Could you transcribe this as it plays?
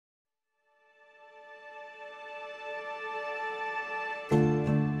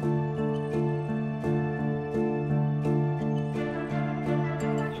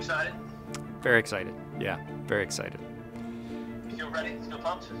Very excited. Yeah, very excited. You feel ready? Still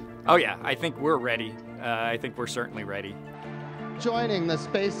pumped? Oh yeah, I think we're ready. I think we're certainly ready. Joining the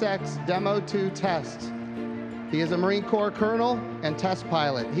SpaceX Demo 2 test. He is a Marine Corps colonel and test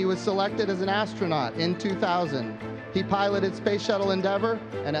pilot. He was selected as an astronaut in 2000. He piloted Space Shuttle Endeavour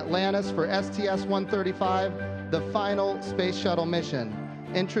and Atlantis for STS-135, the final space shuttle mission.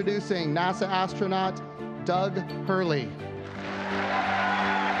 Introducing NASA astronaut Doug Hurley.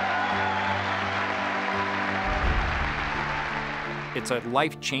 It's a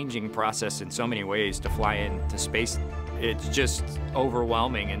life-changing process in so many ways to fly into space. It's just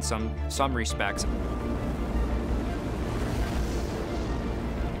overwhelming in some respects.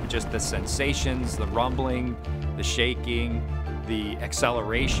 Just the sensations, the rumbling, the shaking, the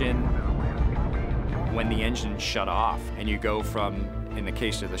acceleration. When the engines shut off and you go from, in the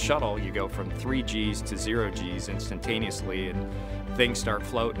case of the shuttle, you go from 3 Gs to 0 Gs instantaneously, and things start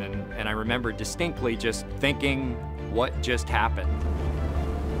floating. And I remember distinctly just thinking, what just happened?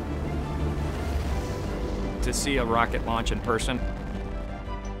 To see a rocket launch in person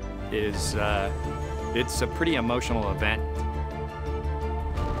is, it's a pretty emotional event.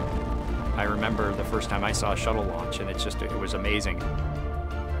 I remember the first time I saw a shuttle launch, and it was amazing.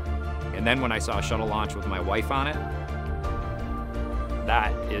 And then when I saw a shuttle launch with my wife on it,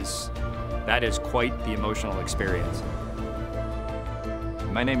 that is quite the emotional experience.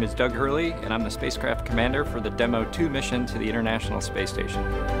 My name is Doug Hurley, and I'm the spacecraft commander for the Demo 2 mission to the International Space Station.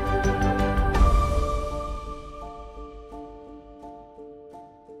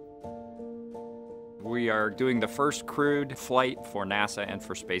 We are doing the first crewed flight for NASA and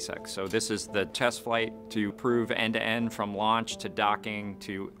for SpaceX. So this is the test flight to prove end-to-end from launch to docking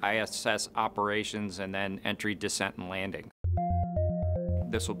to ISS operations and then entry, descent, and landing.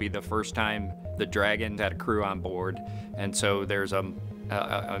 This will be the first time the Dragon had a crew on board, and so there's a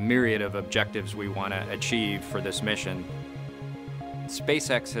myriad of objectives we want to achieve for this mission.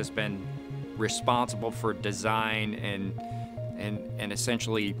 SpaceX has been responsible for design and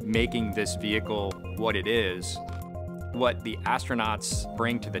essentially making this vehicle what it is. What the astronauts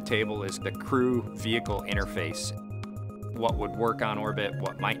bring to the table is the crew-vehicle interface. What would work on orbit,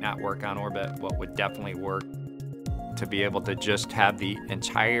 what might not work on orbit, what would definitely work. To be able to just have the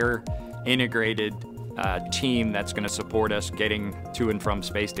entire integrated team that's going to support us getting to and from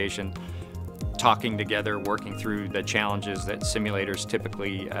space station, talking together, working through the challenges that simulators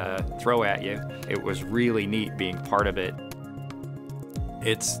typically throw at you. It was really neat being part of it.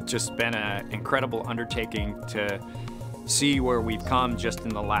 It's just been an incredible undertaking to see where we've come just in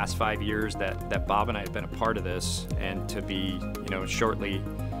the last 5 years that Bob and I have been a part of this, and to be, shortly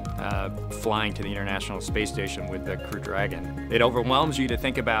flying to the International Space Station with the Crew Dragon. It overwhelms you to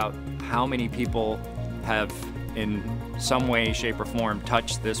think about how many people have, in some way, shape, or form,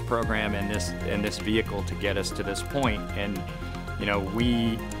 touched this program and this vehicle to get us to this point. And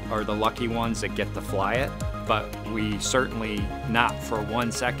we are the lucky ones that get to fly it, but we certainly not for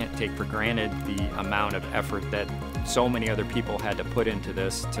 1 second take for granted the amount of effort that so many other people had to put into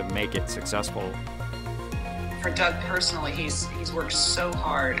this to make it successful. For Doug personally, he's worked so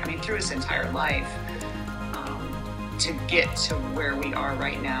hard, through his entire life, to get to where we are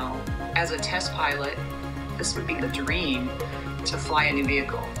right now. As a test pilot, this would be the dream to fly a new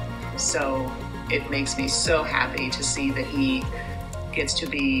vehicle. So it makes me so happy to see that he gets to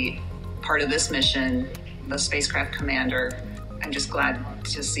be part of this mission, the spacecraft commander. I'm just glad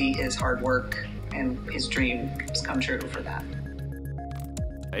to see his hard work and his dreams come true for that.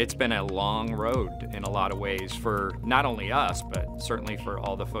 It's been a long road in a lot of ways for not only us, but certainly for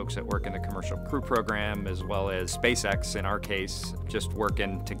all the folks that work in the commercial crew program, as well as SpaceX in our case, just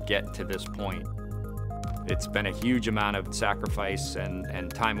working to get to this point. It's been a huge amount of sacrifice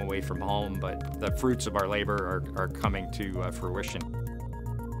and time away from home, but the fruits of our labor are coming to fruition.